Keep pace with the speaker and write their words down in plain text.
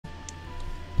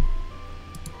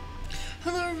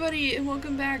Hello everybody and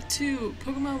welcome back to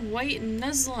Pokemon White and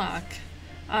Nuzlocke.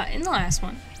 In the last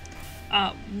one,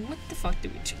 what the fuck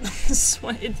did we do this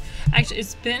one?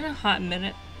 It's been a hot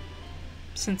minute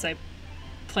since I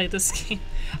played this game.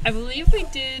 I believe we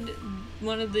did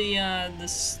one of the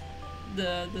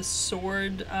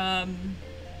sword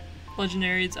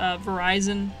legendaries,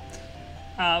 Verizon.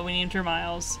 We named her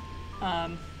Miles.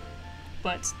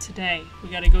 But today we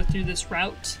gotta go through this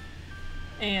route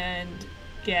and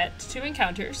get 2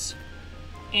 encounters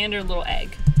and our little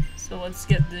egg. So let's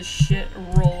get this shit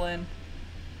rolling.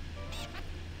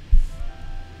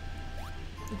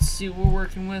 Let's see what we're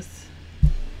working with.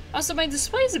 Also, my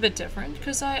display is a bit different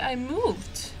because I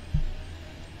moved.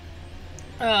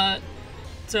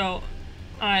 So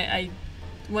I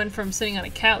went from sitting on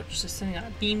a couch to sitting on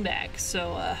a beanbag.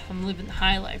 So I'm living the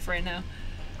high life right now.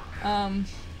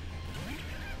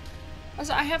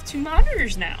 Also, I have 2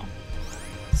 monitors now.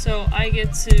 So I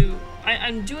get to,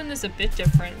 I'm doing this a bit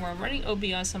different where I'm running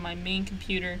OBS on my main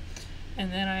computer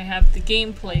and then I have the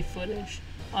gameplay footage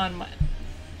on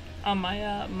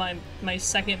my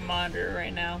second monitor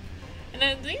right now. And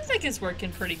I think like it's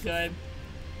working pretty good.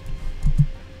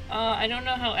 I don't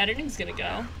know how editing's gonna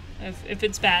go. If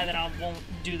it's bad, then I won't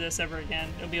do this ever again.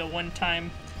 It'll be a one-time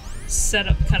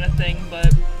setup kind of thing,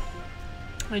 but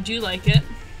I do like it.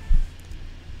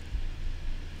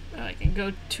 I can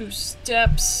go 2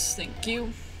 steps, thank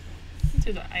you.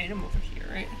 There's an item over here,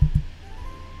 right?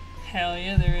 Hell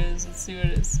yeah, there is. Let's see what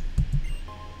it is.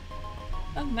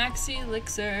 A Maxi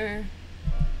Elixir.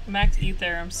 Max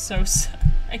Ether, I'm so sorry.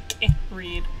 I can't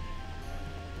read.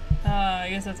 I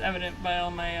guess that's evident by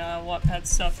all my Wattpad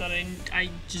stuff that I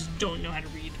just don't know how to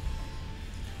read.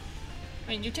 I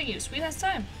mean, you're taking a sweet ass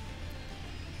time.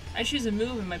 I choose a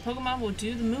move and my Pokemon will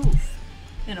do the move.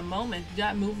 In a moment,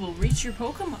 that move will reach your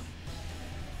Pokemon.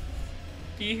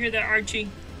 Do you hear that, Archie?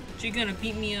 She's gonna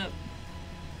beat me up.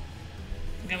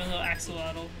 I got my little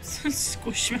axolotl.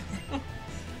 Squishmallow.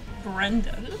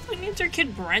 Brenda. Who the fuck names her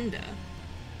kid Brenda?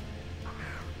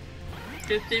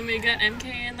 Good thing we got MK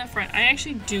in the front. I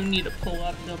actually do need to pull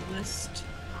up the list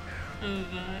of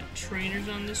trainers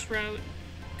on this route.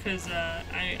 Because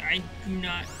I do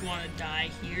not want to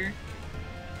die here.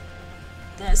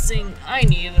 Last thing I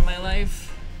need in my life.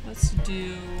 Let's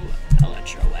do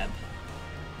Electro Web.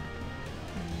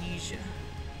 Amnesia.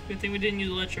 Good thing we didn't use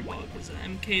Electro Ball because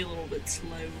MK a little bit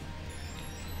slow.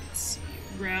 Let's see.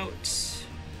 Route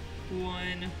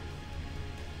 1.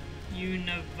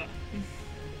 Unova.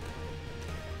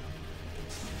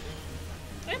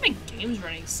 I think my game's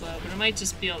running slow, but it might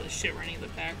just be all the shit running in the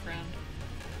background.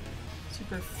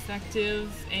 Super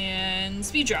effective and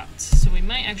speed dropped. So we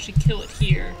might actually kill it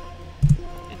here.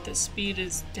 The speed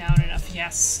is down enough,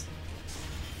 yes.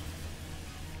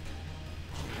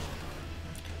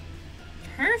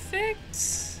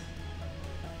 Perfect.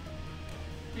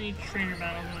 I need trainer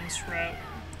battles on this route.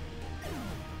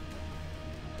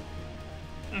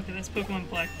 Okay, that's Pokemon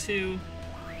Black 2.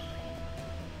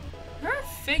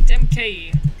 Perfect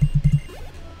MK.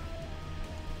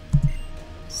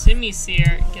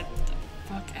 Simisear, get the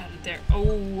fuck out of there.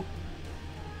 Oh.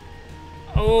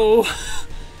 Oh.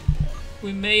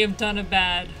 We may have done it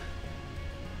bad.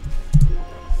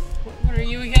 What are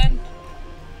you again?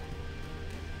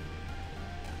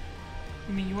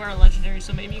 I mean, you are a legendary,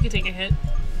 so maybe you could take a hit.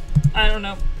 I don't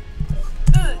know.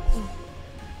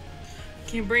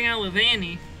 Can't bring out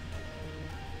Levani.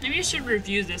 Maybe I should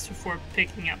review this before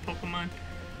picking out Pokemon.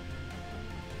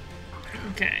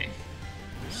 Okay.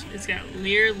 It's got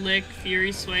Leer, Lick,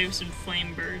 Fury Swipes, and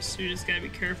Flame Burst. So you just gotta be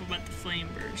careful about the Flame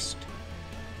Burst.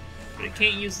 But I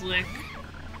can't use Lick.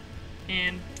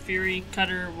 And Fury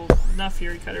Cutter will, not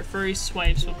Fury Cutter, Furry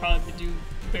Swipes will probably do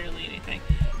barely anything.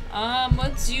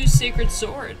 Let's use Sacred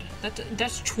Sword.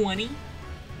 That's 20?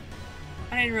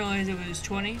 I didn't realize it was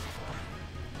 20.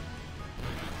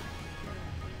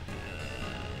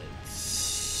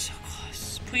 So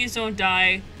close. Please don't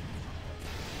die.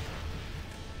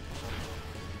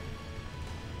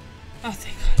 Oh,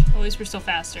 thank God. At least we're still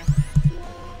faster.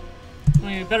 I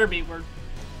mean, it better be. We're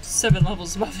 7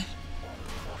 levels above it.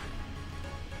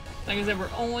 Like I said, we're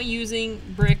only using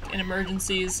Brick in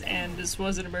emergencies, and this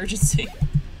was an emergency.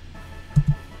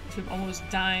 I'm almost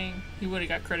dying. He would have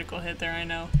got critical hit there, I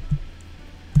know.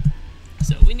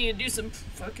 So we need to do some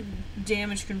fucking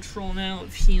damage control now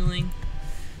of healing.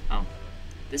 Oh.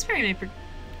 This berry may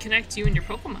connect you and your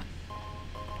Pokemon.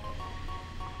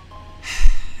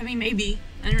 I mean, maybe.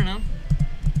 I don't know.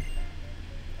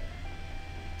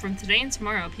 From today and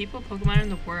tomorrow, people, Pokemon in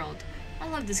the world. I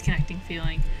love this connecting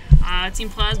feeling. Team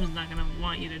Plasma's not gonna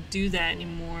want you to do that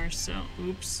anymore, so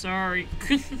oops, sorry.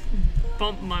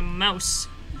 Bumped my mouse.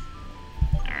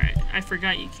 I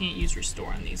forgot you can't use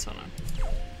restore on these. Hold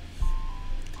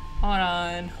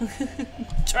on.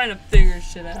 Trying to figure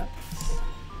shit out.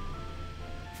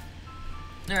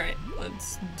 Alright,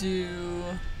 let's do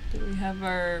we have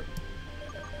our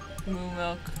moo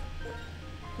milk?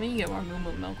 We can get more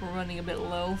moo milk. We're running a bit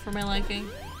low for my liking.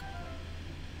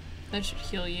 That should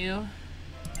heal you.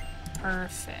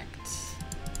 Perfect.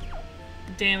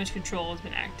 Damage control has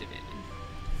been activated.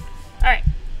 Alright.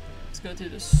 Let's go through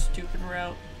this stupid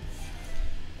route.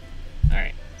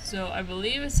 Alright. So I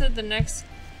believe it said the next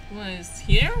one is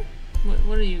here?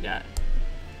 What do you got?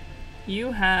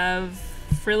 You have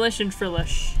Frillish and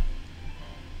Frillish.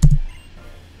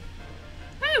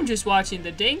 I am just watching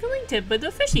the dangling tip of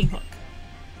the fishing hook.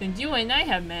 Since you and I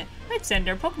have met, let's send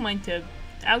our Pokemon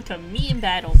out to meet in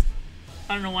battle.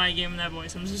 I don't know why I gave him that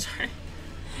voice, I'm so sorry.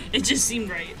 It just seemed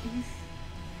right.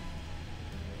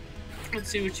 Let's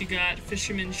see what you got.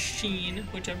 Fisherman Sheen,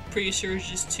 which I'm pretty sure is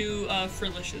just two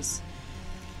Frillishes.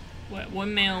 What?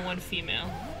 One male and one female.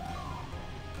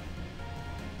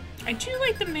 I do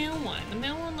like the male one. The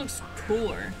male one looks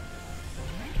cooler.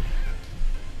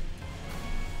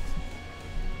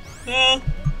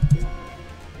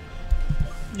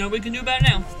 Nobody can do about it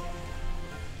now.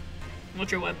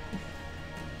 What's your web?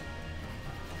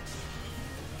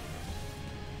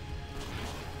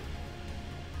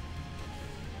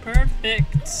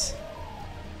 Perfect.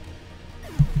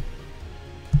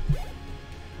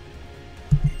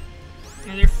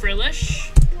 Another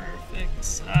Frillish. Perfect.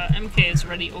 MK is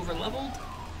already over-leveled.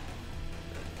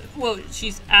 Well,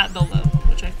 she's at the level,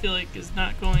 which I feel like is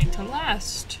not going to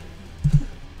last.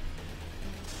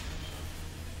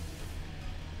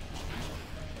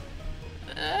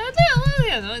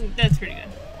 That's pretty good.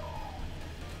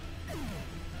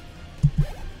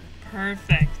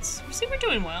 Perfect. See, we're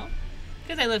doing well.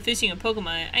 Because I love fishing and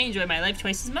Pokemon, I enjoy my life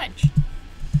twice as much.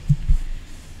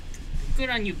 Good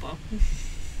on you, Bo.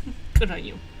 Good on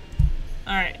you.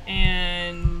 Alright,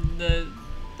 and the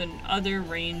other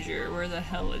ranger, where the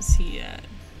hell is he at?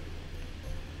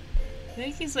 I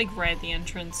think he's like right at the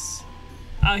entrance.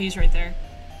 Oh, he's right there.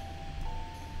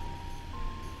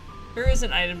 There is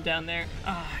an item down there.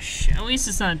 Oh shit, at least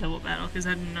it's not a double battle, because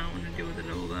I do not want to deal with a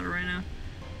double battle right now.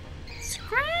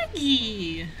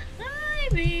 Scraggy! Hi,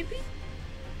 baby!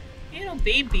 Little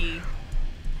baby.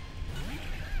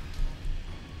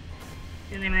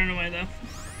 You're gonna run away though.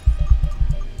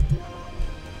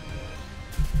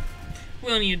 We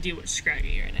don't need to deal with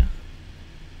Scraggy right now.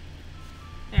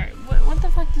 Alright, what the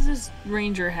fuck does this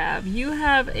ranger have? You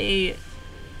have a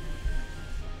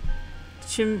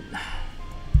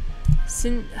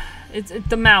it's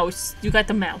the mouse. You got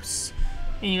the mouse.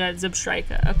 And you got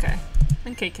Zebstrika. Okay.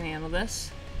 MK can handle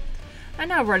this. I'm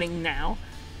not running now.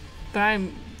 But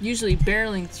I'm usually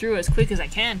barreling through as quick as I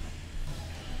can.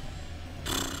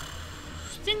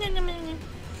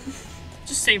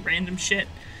 Just say random shit.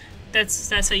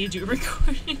 That's how you do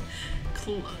recording.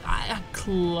 Clyde?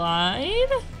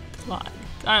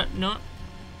 No.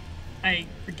 I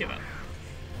give up.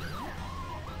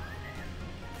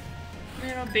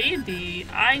 Little baby.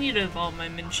 I need to evolve my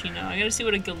Minchino. I gotta see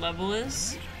what a good level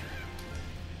is.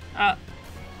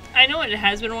 I know it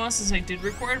has been a while since I did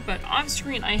record, but off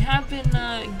screen I have been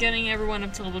getting everyone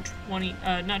up to level 20,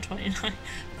 not 29,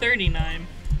 39.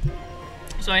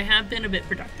 So I have been a bit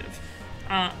productive.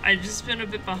 I just been a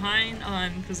bit behind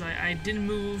on, because I didn't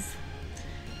move,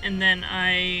 and then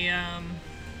I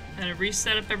had to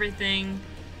reset up everything.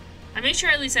 I made sure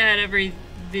at least I had every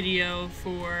video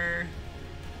for,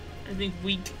 I think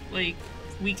week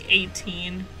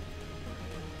 18.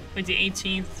 Like the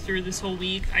 18th through this whole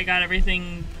week. I got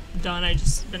everything done. I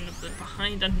just been a bit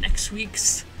behind on next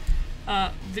week's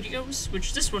videos,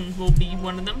 which this one will be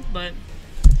one of them, but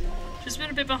just been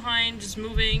a bit behind, just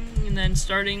moving and then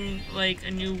starting like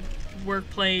a new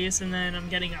workplace, and then I'm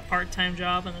getting a part-time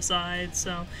job on the side,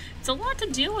 so it's a lot to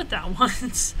deal with that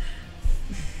once.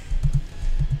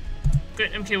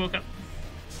 Good, MK woke up.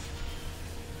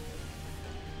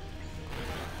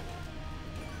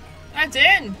 That's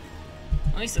in!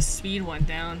 At least the speed went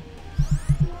down.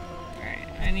 Alright,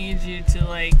 I need you to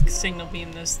like signal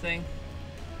beam this thing.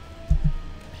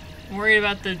 I'm worried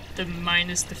about the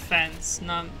minus defense,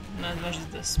 not as much as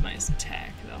this minus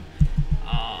attack though.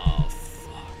 Oh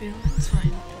fuck, you know, that's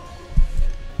fine.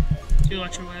 Do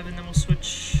Electro Web and then we'll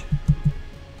switch.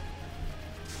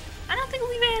 I don't think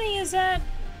Leavanny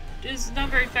is not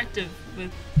very effective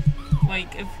with,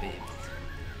 like, if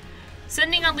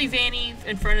sending out Leavanny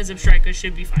in front of Zebstrika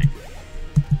should be fine.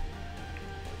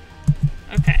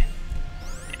 Okay.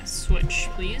 Yeah, switch,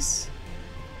 please.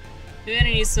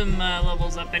 Leavanny needs some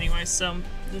levels up anyway, so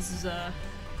this is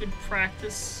good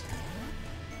practice.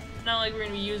 Not like we're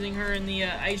gonna be using her in the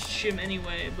ice gym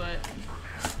anyway, but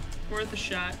worth a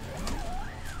shot.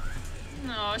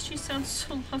 Aw, she sounds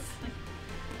so lovely.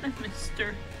 I missed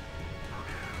her.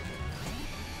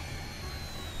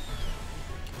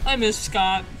 I miss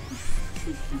Scott.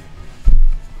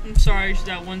 I'm sorry she's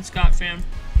that one Scott fan.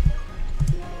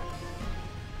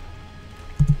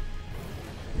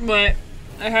 But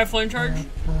I have flame charge.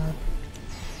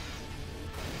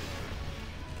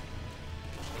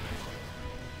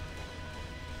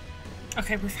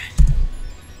 Okay, we're fine.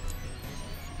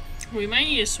 We might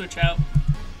need to switch out.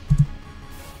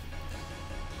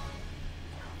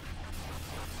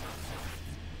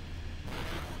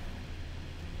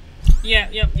 Yeah,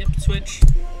 yep, switch.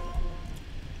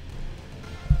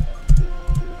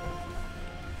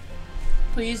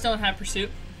 Please don't have pursuit.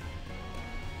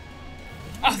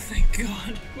 Oh, thank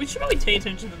God. We should probably pay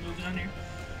attention to the moves on here.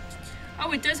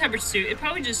 Oh, it does have pursuit. It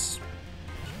probably just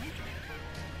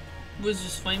was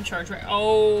just flame charge, right?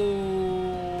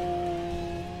 Oh,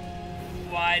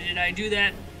 why did I do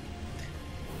that?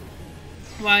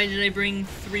 Why did I bring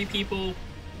 3 people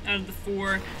out of the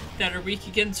 4 that are weak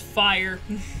against fire?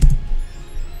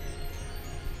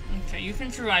 Okay, you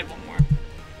can survive one more.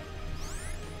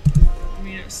 I'm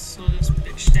gonna slow this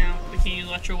bitch down. We can use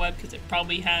Electro Web because it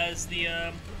probably has the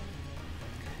that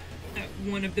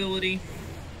one ability.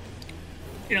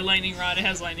 Yeah, Lightning Rod. It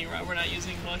has Lightning Rod. We're not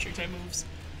using electric type moves.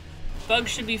 Bug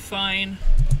should be fine.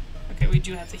 Okay, we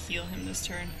do have to heal him this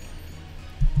turn.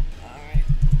 Alright.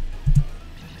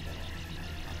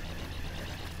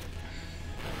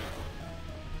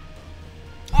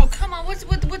 Oh, come on. What's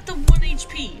with the 1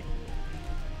 HP?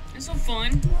 It's so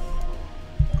fun.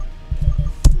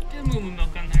 Get a Moo Moo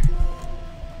Milk on there.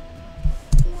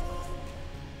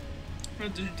 I'll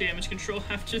do damage control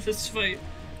after this fight.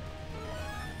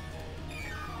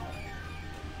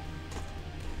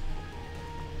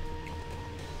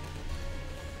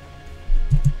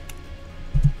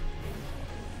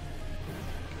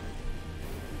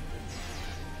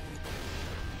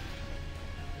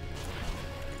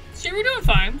 See, we're doing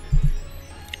fine.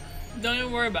 Don't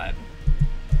even worry about it.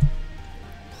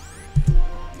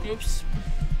 Oops.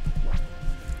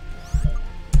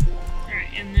 Alright,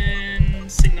 and then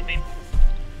Signal Beam.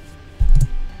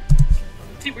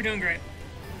 I think we're doing great.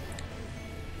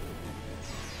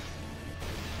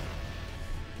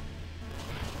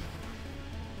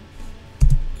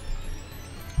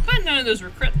 But none of those were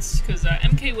crits, because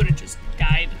MK would have just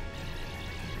died.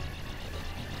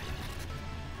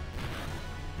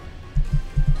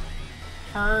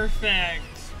 Perfect.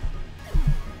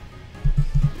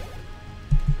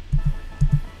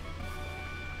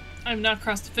 I've not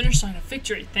crossed the finish line of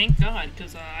victory, thank God,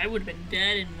 because I would have been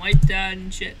dead and wiped out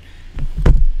and shit.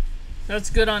 That's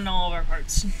good on all of our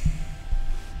parts.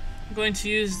 I'm going to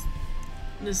use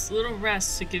this little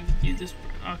rest to give you this.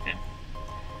 Okay.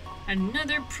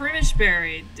 Another Primish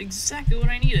Berry. Exactly what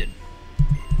I needed.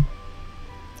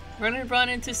 Run and run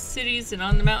into cities and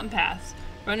on the mountain paths.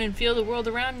 Run and feel the world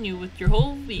around you with your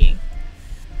whole being.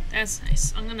 That's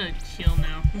nice. I'm gonna heal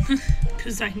now.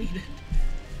 Because I need it.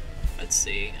 Let's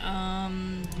see.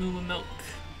 Moo Moo Milk.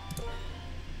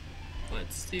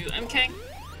 Let's do MK.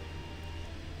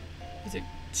 It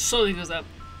slowly goes up.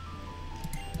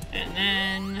 And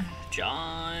then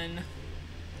John.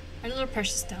 Our little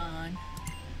precious Don.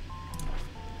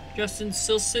 Justin's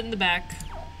still sitting in the back.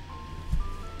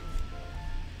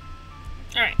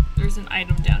 Alright, there's an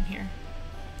item down here.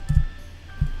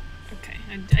 Okay,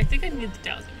 I think I need the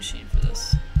dowsing machine for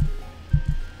this.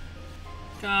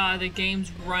 God, the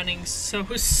game's running so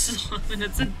slow and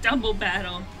it's a double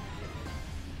battle.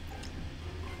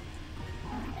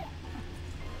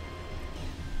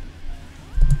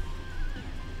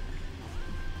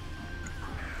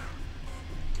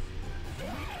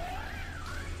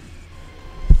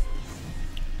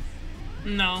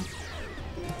 No.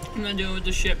 I'm not dealing with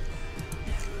the ship.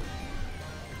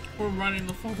 We're running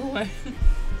the fuck away.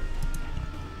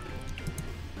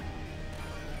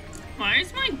 Why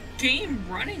is my game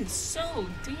running so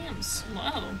damn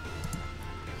slow?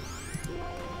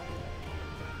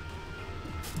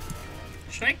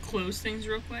 Should I close things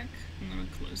real quick? I'm gonna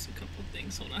close a couple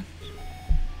things, hold on.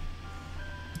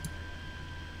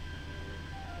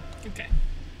 Okay.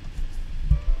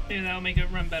 Maybe that'll make it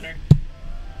run better.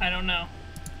 I don't know.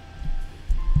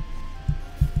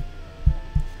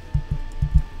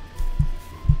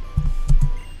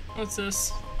 What's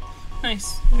this?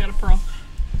 Nice, we got a pearl.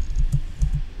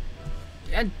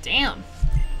 God damn.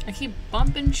 I keep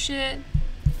bumping shit.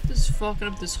 Just fucking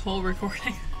up this whole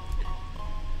recording.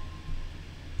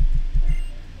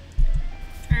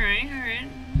 Alright,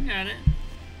 we got it.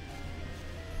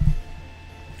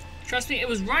 Trust me, it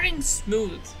was running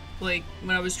smooth, like,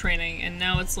 when I was training, and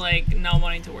now it's, like, not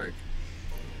wanting to work.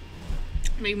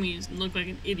 Make me look like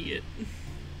an idiot.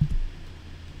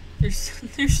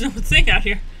 There's no thing out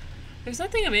here. There's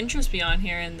nothing of interest beyond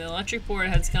here, and the electric board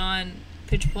has gone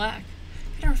pitch black.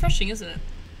 Kind of refreshing, isn't it?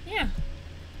 Yeah.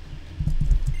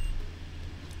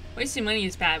 Wasting money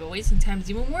is bad, but wasting time is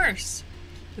even worse.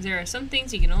 Because there are some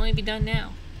things you can only be done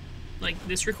now. Like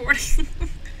this recording.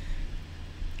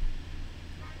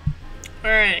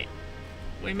 Alright.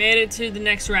 We made it to the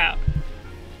next route.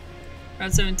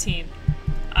 Route 17.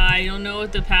 I don't know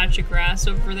if the patch of grass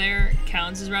over there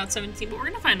counts as Route 17, but we're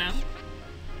gonna find out.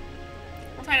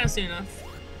 We'll find out soon enough.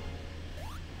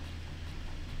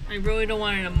 I really don't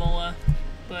want it a mola,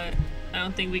 but I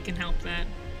don't think we can help that.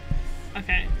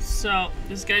 Okay, so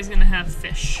this guy's gonna have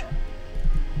fish.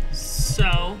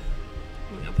 So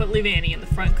we're gonna put Levanny in the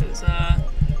front because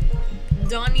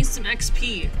Dawn needs some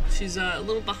XP. She's a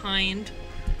little behind.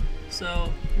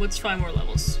 So let's find more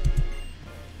levels.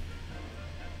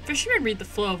 Fishermen read the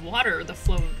flow of water or the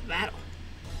flow of battle.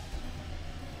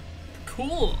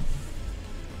 Cool.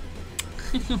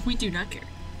 We do not care.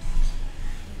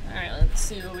 Alright, let's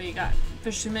see what we got.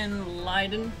 Fisherman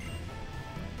Leiden.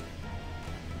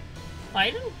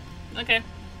 Leiden? Okay.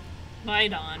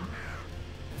 Leidon.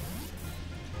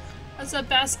 That's a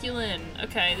Basculin.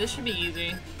 Okay, this should be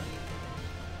easy.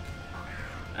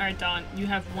 Alright, Dawn, you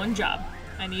have one job.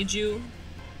 I need you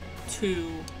to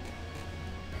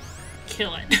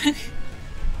kill it.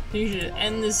 You should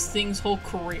end this thing's whole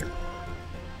career.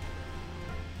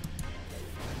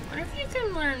 I wonder if you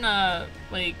can learn,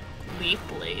 like, Leaf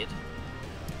Blade.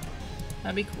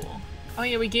 That'd be cool. Oh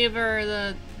yeah, we gave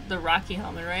her the Rocky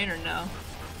helmet, right? Or no?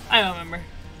 I don't remember.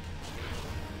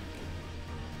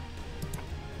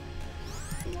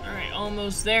 Alright,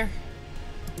 almost there.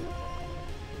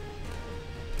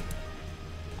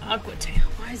 Aqua Tail.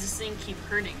 Why does this thing keep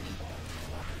hurting me?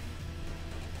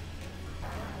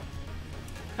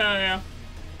 Hell yeah.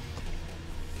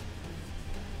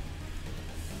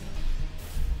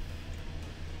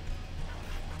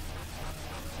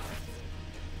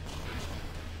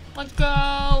 Let's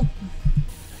go!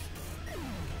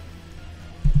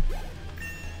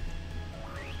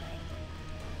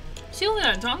 See, look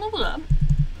at that. Dawn leveled up.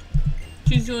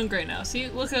 She's doing great now. See,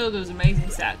 look at those amazing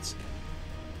stats.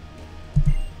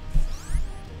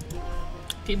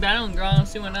 Keep battling, girl. I'm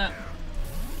doing that.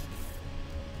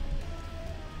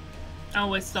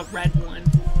 Oh, it's the red one.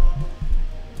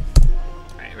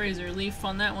 Alright, Razor Leaf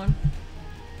on that one.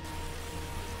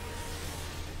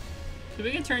 So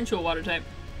we can turn into a water type.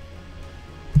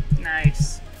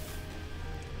 Nice.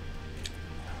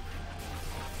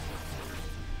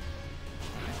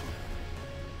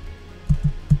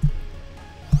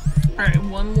 Alright,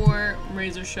 one more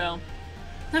Razor Shell.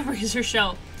 Not Razor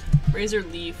Shell. Razor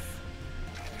Leaf.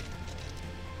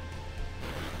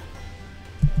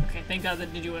 Okay, thank God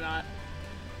that did you or not.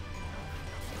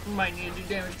 Might need to do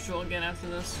damage control again after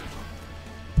this.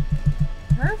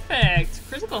 Perfect!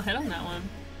 Critical hit on that one.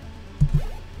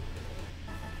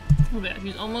 Oh yeah,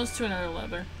 he's almost to another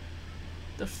leather.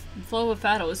 The flow of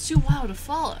battle is too wild to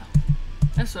follow.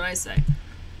 That's what I say.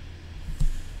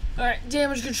 Alright,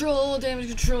 damage control, damage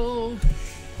control.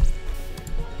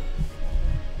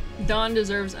 Dawn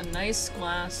deserves a nice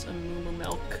glass of moo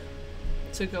milk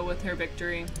to go with her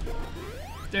victory.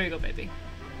 There you go, baby.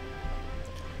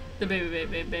 The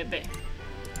baby.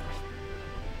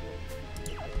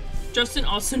 Justin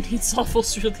also needs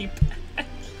levels really bad.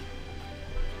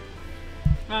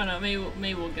 I don't know,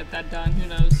 maybe we'll get that done, who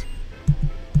knows.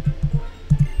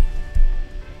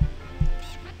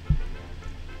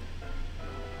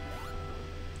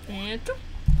 And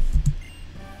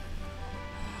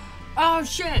oh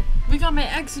shit! We got my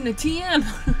X in a TM!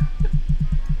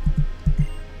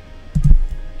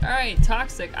 Alright,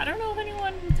 Toxic. I don't know if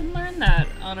anyone can learn that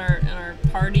in our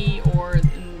party or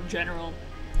in general.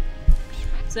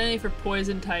 It's only for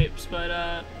poison types, but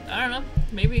I don't know.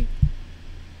 Maybe.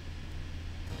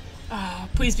 Oh,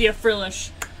 please be a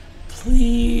Frillish.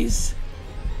 Please.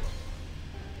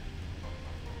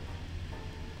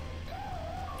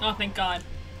 Oh, thank God.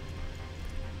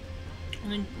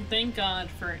 And thank God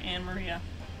for Anne Maria.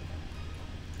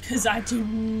 Because I do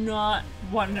not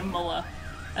want Nimula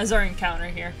as our encounter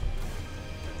here.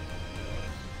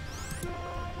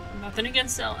 Nothing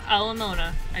against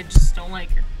Alamona. I just don't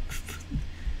like her.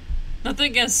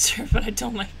 Nothing against her, but I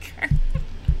don't like her.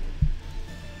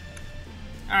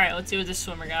 Alright, let's see what this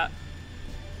swimmer got.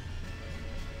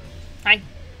 Hi.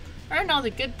 I earned all the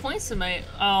good points in my—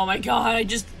 oh my God, I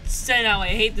just said how I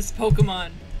hate this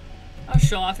Pokemon. I'll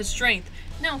show off his strength.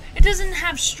 No, it doesn't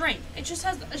have strength. It just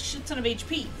has a shit ton of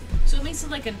HP. So it makes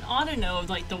it like an auto of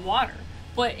like the water.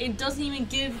 But it doesn't even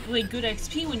give like good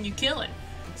XP when you kill it.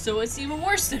 So it's even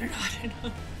worse than an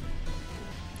auto.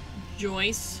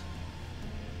 Joyce.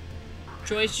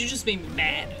 Joyce, you just made me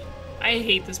mad. I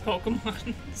hate this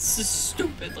Pokemon. It's just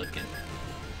stupid looking.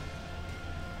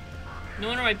 No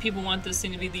wonder why people want this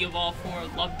thing to be the Evolve 4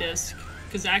 Love Disc.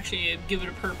 Because actually it'd give it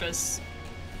a purpose.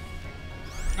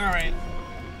 Alright.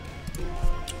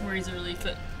 Razor Leaf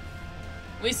it.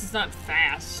 At least it's not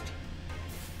fast.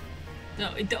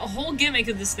 No, the whole gimmick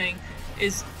of this thing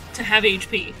is to have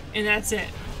HP, and that's it.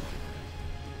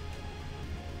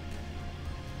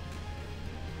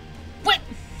 What?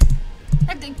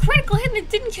 That the critical hit and it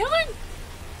didn't kill it?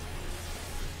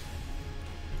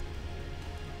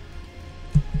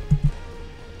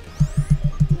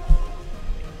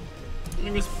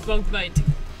 It was bug bite to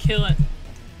kill it.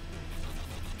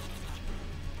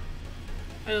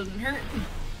 That doesn't hurt.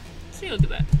 See, look at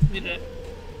that. We did it.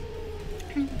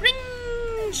 Ring!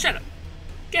 Shut up.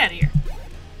 Get out of here.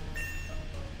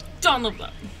 Don leveled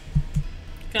up.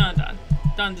 Come on, Don.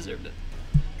 Don deserved it.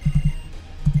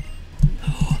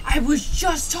 I was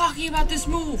just talking about this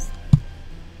move!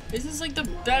 Is this like the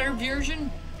better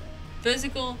version?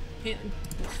 Physical hit.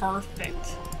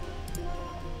 Perfect.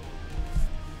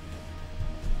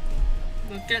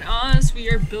 Look at us, we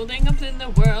are building up in the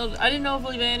world. I didn't know if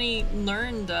Levanny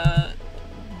learned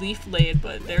Leaf Blade,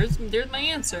 but there's my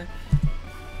answer.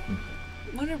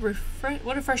 What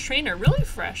a fresh trainer. Really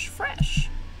fresh. Fresh.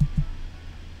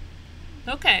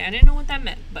 Okay, I didn't know what that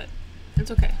meant, but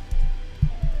it's okay.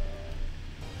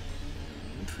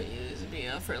 Please be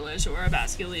a Frillish or a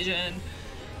Basculegion.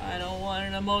 I don't want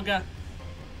an Amoga.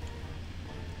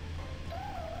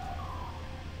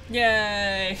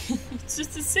 Yay! It's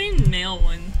just the same male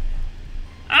one.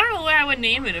 I don't know what I would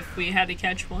name it if we had to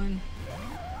catch one.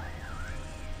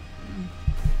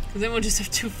 Because then we'll just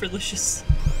have two Frilicious.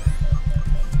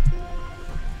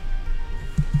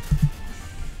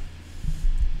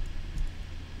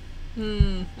 I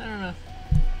don't know.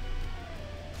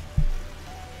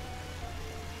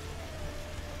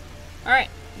 Alright,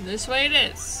 this way it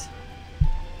is.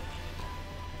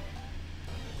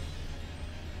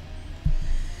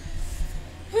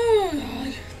 Oh,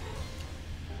 God.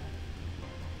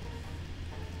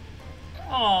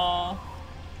 Aww.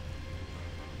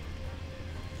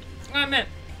 I meant,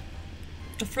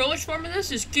 the Frillish form of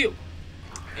this is cute.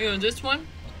 You know, this one,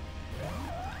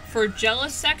 for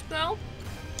Jealous Sect though,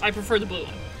 I prefer the blue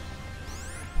one.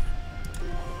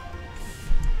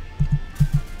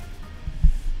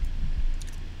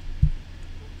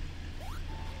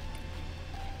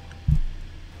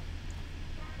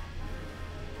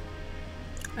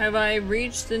 Have I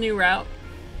reached the new route?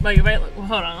 Like, if I look,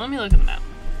 hold on, let me look at the map.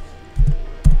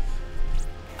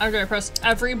 After I press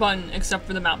every button except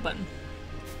for the mount button.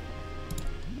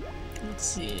 Let's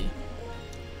see.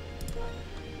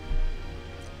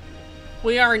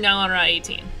 We are now on Route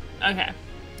 18. Okay.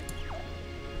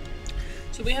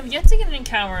 So we have yet to get an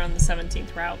encounter on the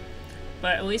 17th route,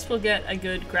 but at least we'll get a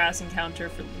good grass encounter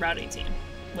for Route 18,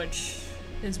 which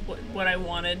is what I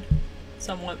wanted,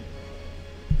 somewhat,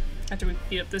 after we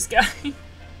beat up this guy.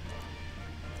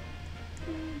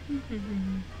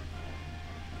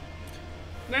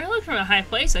 When I look from a high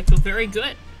place, I feel very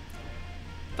good.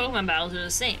 Pokemon battles are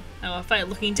the same. I will fight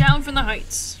looking down from the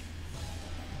heights.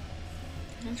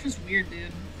 That's just weird,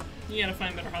 dude. You gotta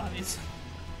find better hobbies.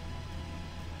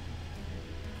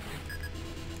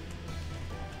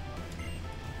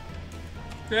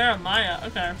 Yeah, Maya,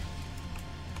 okay.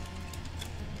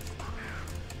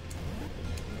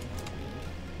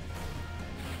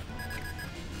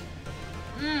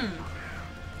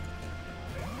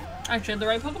 I actually had the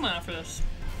right Pokemon out for this.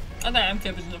 I thought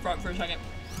MK was in the front for a second.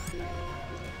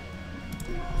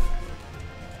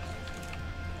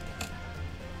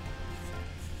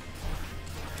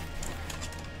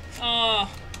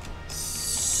 Oh,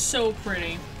 so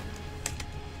pretty.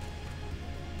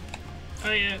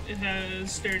 Oh yeah, it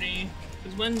has sturdy.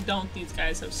 Because when don't these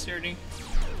guys have sturdy?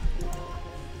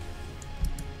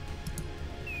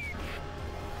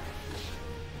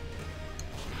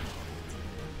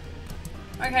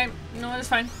 Okay, no, it's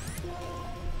fine.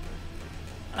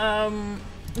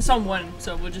 It's on one,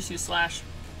 so we'll just use Slash.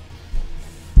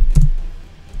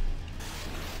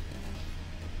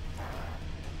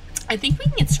 I think we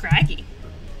can get Scraggy.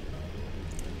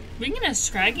 We can get a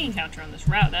Scraggy encounter on this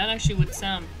route. That actually would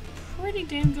sound pretty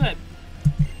damn good.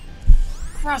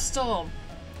 Crustle!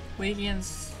 Weak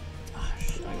against...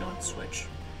 Gosh, I know it's Switch.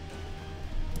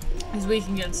 Is weak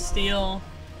against Steel,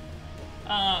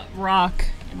 Rock,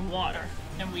 and Water.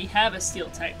 And we have a Steel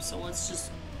type, so let's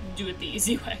just do it the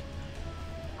easy way.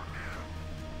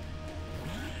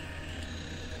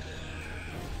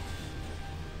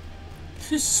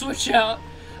 Just switch out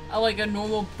like a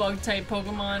normal bug type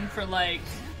Pokemon for like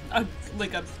a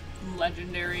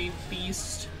legendary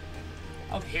beast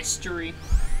of history.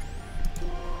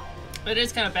 It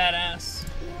is kind of badass.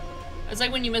 It's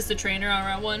like when you miss the trainer on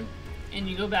Route 1 and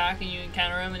you go back and you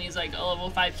encounter him and he's like a level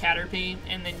 5 Caterpie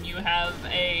and then you have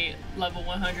a level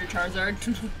 100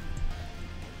 Charizard.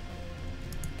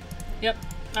 Yep,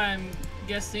 I'm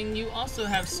guessing you also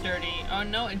have Sturdy. Oh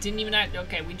no, it didn't even act.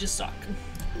 Okay, we just suck.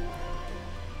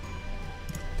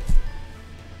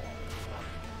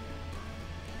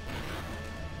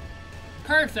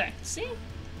 Perfect. See?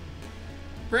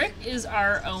 Brick is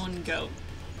our own goat.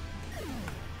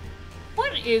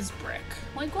 What is Brick?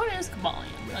 Like, what is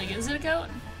Kabalion? Like, is it a goat?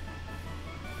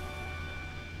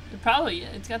 It probably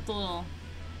is. It's got the little...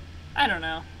 I don't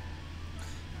know.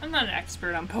 I'm not an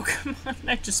expert on Pokemon.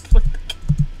 I just played the game.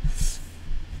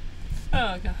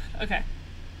 Oh god. Okay.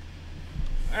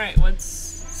 Alright, let's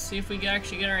see if we can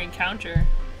actually get our encounter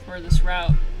for this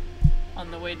route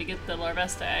on the way to get the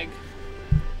Larvesta egg.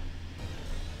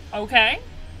 Okay.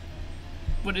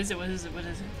 What is it? What is it? What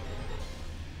is it?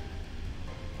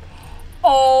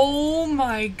 Oh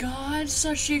my god,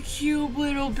 such a cute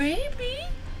little baby.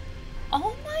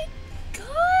 Oh my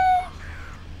god.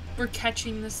 We're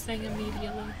catching this thing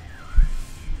immediately.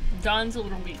 Dawn's a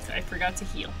little weak. I forgot to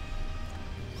heal.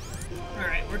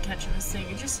 Alright, we're catching this thing.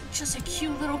 It's just a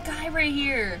cute little guy right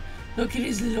here. Look at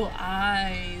his little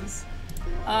eyes.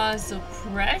 Ah, so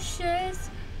precious.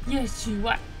 Yes, you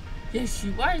are. Yes,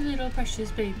 you are, little precious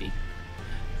baby.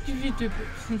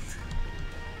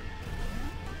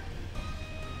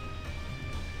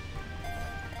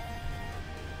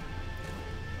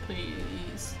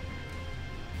 Please.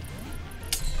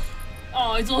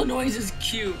 Oh, his little noise is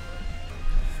cute.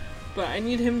 But I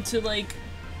need him to, like,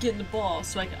 get in the ball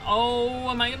so I can. Oh,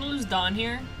 am I gonna lose Dawn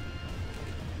here?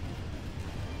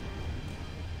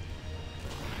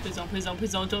 Please don't, please don't,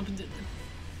 please don't.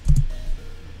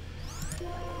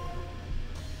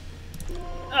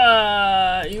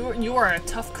 You are a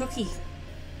tough cookie.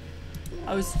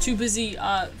 I was too busy,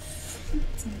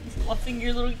 fluffing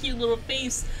your little cute little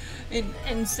face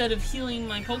instead of healing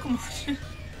my Pokemon.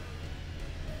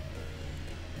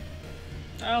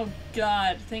 Oh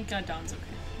god, thank god Dawn's okay.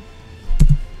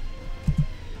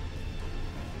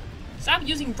 Stop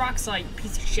using Rock Slide, you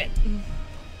piece of shit.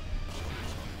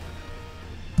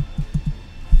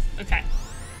 Okay.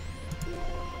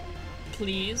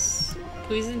 Please.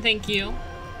 Please and thank you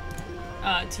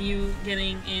to you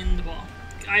getting in the ball.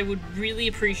 I would really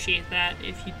appreciate that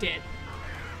if you did.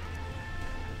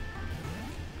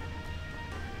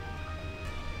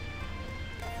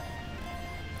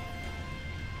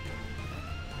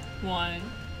 One.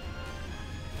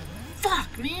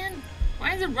 Fuck, man!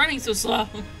 Why is it running so slow?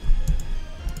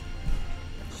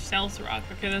 Stealth Rock.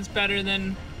 Okay, that's better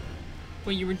than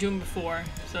what you were doing before.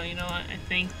 So, you know what? I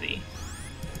thank thee.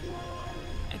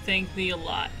 I thank thee a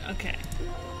lot. Okay.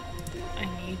 I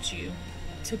need you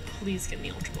to please get in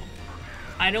the Ultra Ball.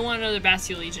 I don't want another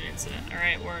Bastille Legion incident,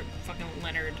 alright? Or fucking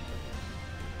Leonard.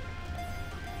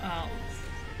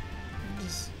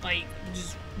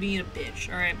 Just being a bitch,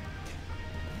 alright?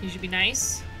 You should be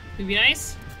nice. You be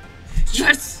nice?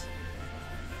 Yes!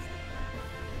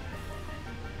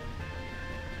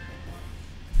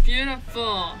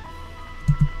 Beautiful.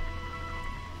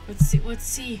 Let's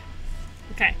see.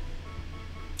 Okay.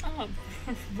 Oh,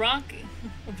 rock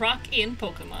in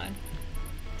Pokemon.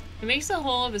 It makes a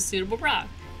hole of a suitable rock.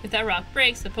 If that rock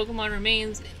breaks, the Pokemon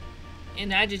remains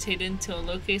inagitated until it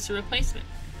locates a replacement.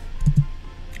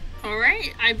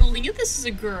 Alright, I believe this is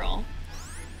a girl.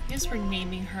 I guess we're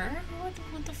naming her.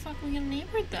 What the fuck are we gonna name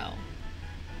her though?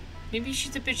 Maybe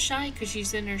she's a bit shy because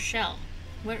she's in her shell.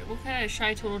 What kind of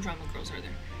shy total drama girls are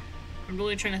there? I'm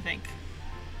really trying to think.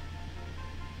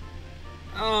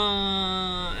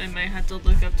 I might have to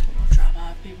look up total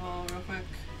drama people real quick.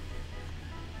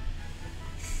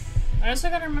 I also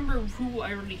gotta remember who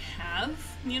I already have,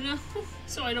 you know?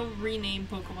 So I don't rename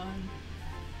Pokemon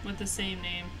with the same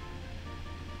name.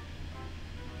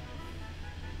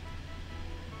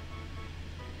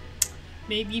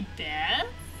 Maybe Beth?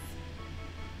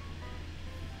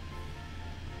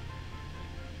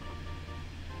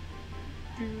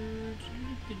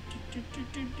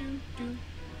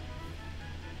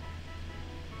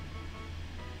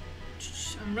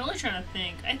 I'm really trying to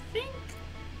think. I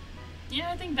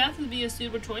think Beth would be a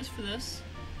suitable choice for this.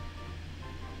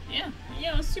 Yeah,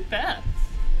 let's do Beth.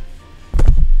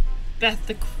 Beth,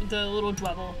 the little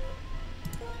Dwebble.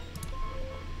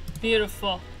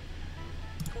 Beautiful.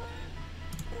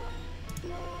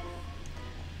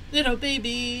 Little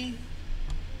baby.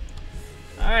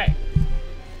 Alright.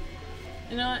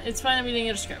 You know what? It's fine that we didn't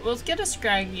get a Scraggy. We'll get a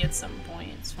Scraggy at some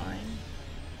point. It's fine.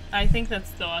 I think that's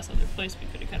the last other place we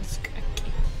could have got a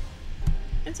Scraggy.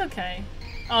 It's okay.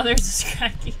 Oh, there's a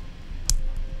Scraggy.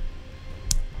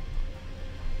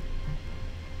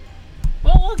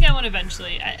 Well, we'll get one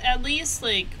eventually. At least,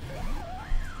 like,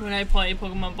 when I play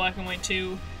Pokemon Black and White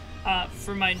 2,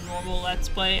 for my normal Let's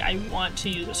Play, I want to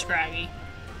use a Scraggy.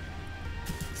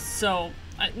 So,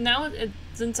 now,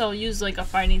 since I'll use, like, a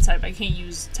fighting type, I can't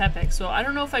use Tepig. So, I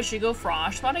don't know if I should go for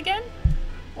Oshawott again,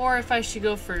 or if I should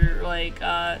go for, like,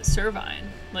 Servine,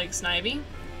 like Snivy.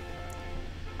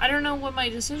 I don't know what my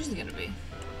decision's gonna be.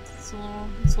 It's a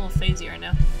little phasey right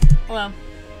now. Hello.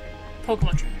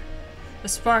 Pokemon Trainer. The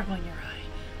sparkle in your eye.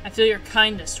 I feel your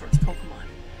kindness towards Pokemon.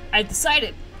 I've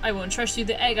decided I will entrust you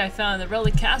the egg I found in the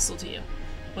Relic Castle to you.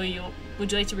 Would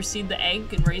you like to receive the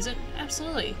egg and raise it?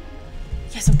 Absolutely.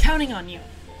 Yes, I'm counting on you.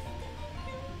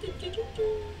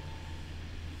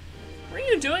 What are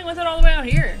you doing with it all the way out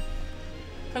here?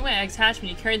 Pokemon eggs hatch when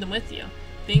you carry them with you.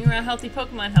 Being around healthy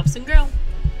Pokemon helps them grow.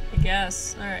 I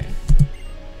guess. Alright.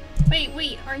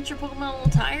 Wait, aren't your Pokemon a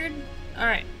little tired?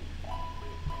 Alright.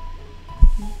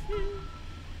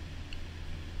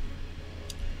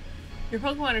 Your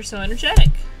Pokemon are so energetic.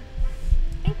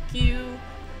 Thank you.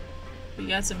 We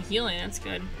got some healing, that's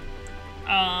good.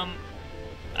 I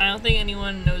don't think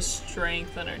anyone knows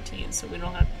strength on our team, so we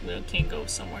can't go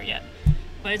somewhere yet.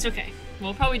 But it's okay.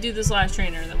 We'll probably do this last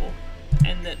trainer and then we'll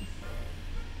end it.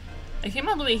 I came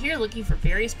all the way here looking for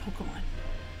various Pokemon.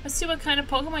 Let's see what kind of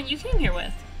Pokemon you came here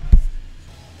with.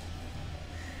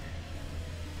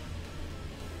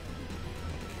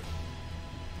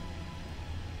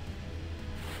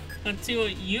 Let's see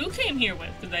what you came here with,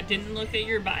 because I didn't look at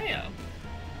your bio.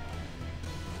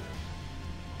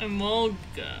 Emolga.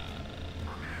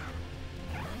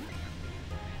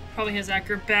 Probably has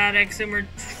acrobatics, and we're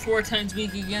 4 times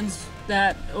weak against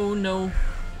that. Oh no.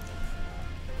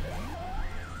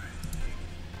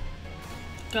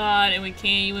 God, and we can't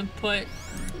even put...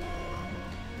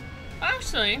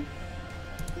 Actually,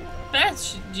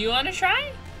 Beth, do you want to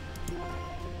try?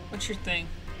 What's your thing?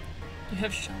 You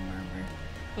have shell armor.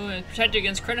 Oh, it's protected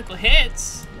against critical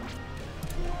hits.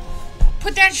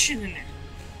 Put that shit in there.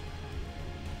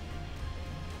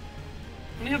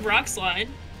 We have Rock Slide.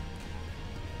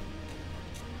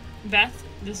 Beth,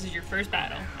 this is your first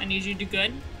battle. I need you to do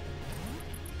good.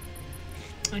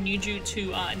 I need you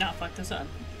to not fuck this up.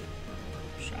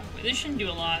 Shockwave. This shouldn't do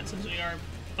a lot since we are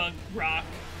Bug Rock.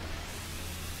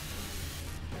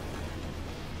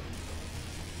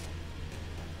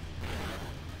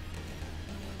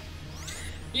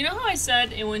 You know how I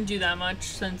said it wouldn't do that much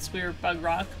since we were Bug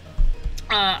Rock?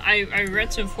 I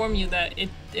read to inform you that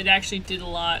it actually did a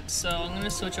lot, so I'm gonna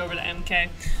switch over to MK.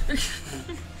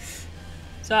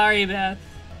 Sorry, Beth.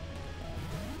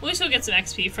 At least we'll get some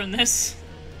XP from this.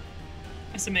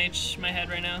 SMH in my head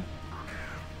right now.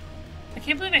 I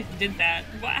can't believe I did that.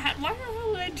 Why the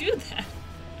hell would I do that?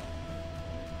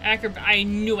 I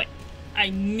knew it. I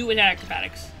knew it had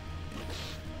acrobatics.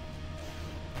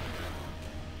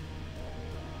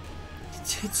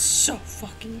 It's so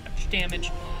fucking much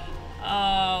damage.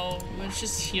 Oh, let's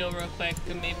just heal real quick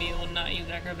and maybe we'll not use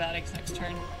acrobatics next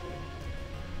turn.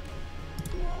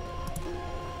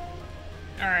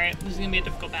 Alright, this is gonna be a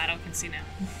difficult battle, I can see now.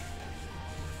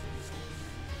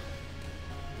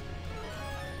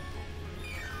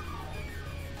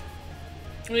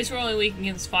 At least we're only weak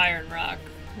against fire and rock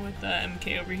with the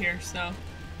MK over here, so.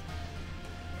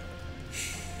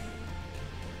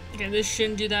 Okay, this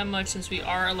shouldn't do that much since we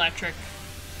are electric.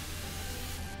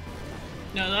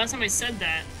 No, the last time I said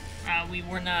that, we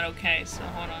were not okay, so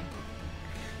hold on.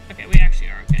 Okay, we actually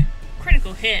are okay.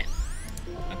 Critical hit!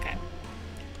 Okay.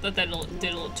 Thought that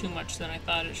did a little too much than I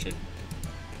thought it should.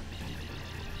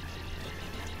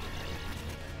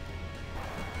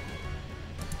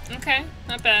 Okay,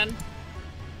 not bad.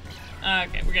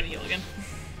 Okay, we're gonna heal again.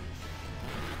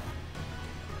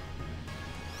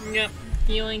 Yep,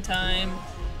 healing time.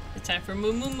 It's time for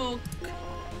Moo Moo Milk.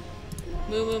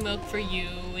 Moo Moo Milk for you,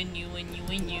 and you, and you,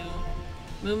 and you.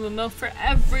 Moo Moo Milk for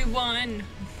everyone!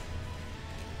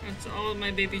 That's all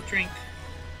my babies drink.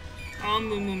 All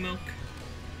Moo Moo Milk.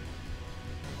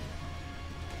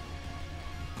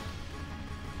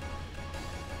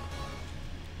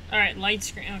 Alright, light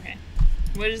screen, okay.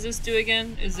 What does this do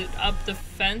again? Is it up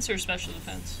defense or special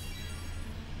defense?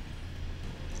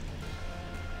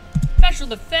 Special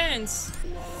defense!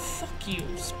 Fuck you,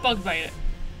 just bug bite it.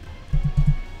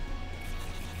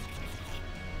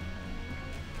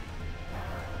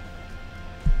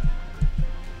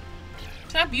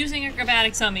 Stop using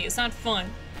acrobatics on me, it's not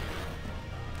fun.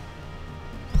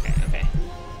 Okay, okay.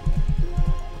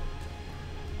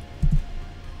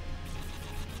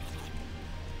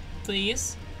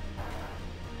 Please.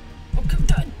 Oh, come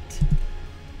on.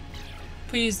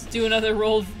 Please do another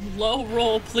roll, low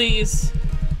roll, please.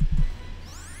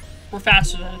 We're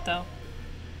faster than it though.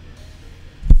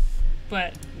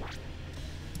 But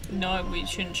no, we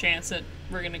shouldn't chance it.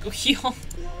 We're gonna go heal.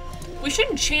 We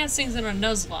shouldn't chance things in a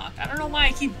Nuzlocke. I don't know why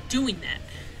I keep doing that.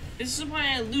 This is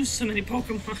why I lose so many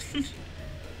Pokemon.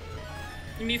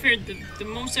 To be fair, the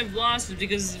most I've lost is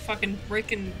because of fucking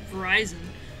freaking Verizon.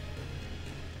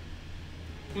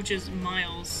 Which is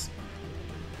miles.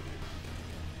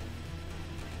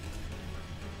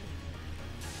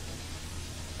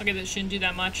 Okay, that shouldn't do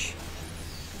that much.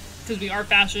 Because we are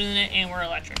faster than it and we're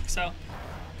electric, so.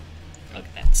 Look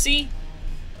at that. See?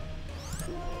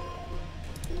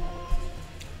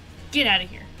 Get out of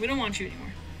here. We don't want you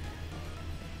anymore.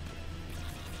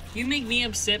 You make me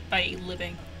upset by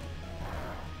living.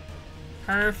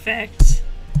 Perfect.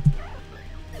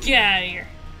 Get out of here.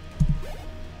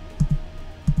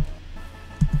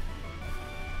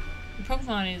 The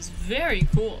Pokemon is very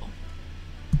cool.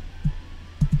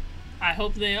 I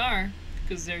hope they are,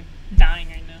 because they're dying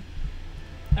right now.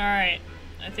 Alright,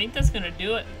 I think that's gonna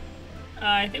do it.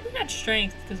 I think we got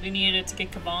strength, because we needed it to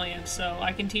get Cavalion, so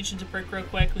I can teach it to Brick real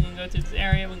quick. We can go through this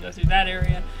area, we can go through that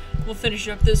area. We'll finish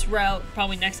up this route,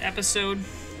 probably next episode.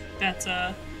 That's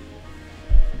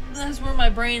where my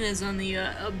brain is on the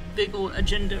big old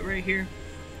agenda right here.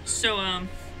 So,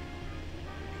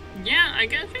 yeah, I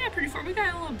guess we got pretty far. We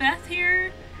got a little Beth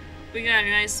here. We got a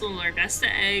nice little Arvesta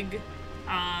egg.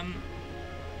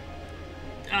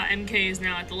 MK is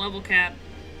now at the level cap.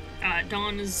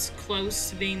 Dawn is close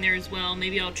to being there as well.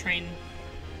 Maybe I'll train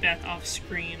Beth off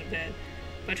screen a bit.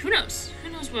 But who knows? Who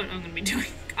knows what I'm gonna be doing?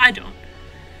 I don't.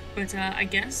 But I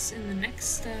guess in the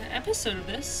next episode of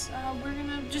this, we're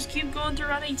gonna just keep going through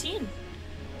Route 18.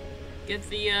 Get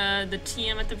the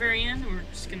TM at the very end, and we're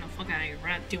just gonna fuck out of here. We're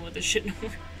not dealing with this shit no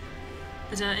more.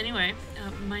 But anyway,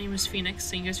 my name is Phoenix.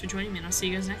 Thank you guys for joining me, and I'll see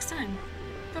you guys next time.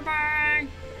 Bye-bye!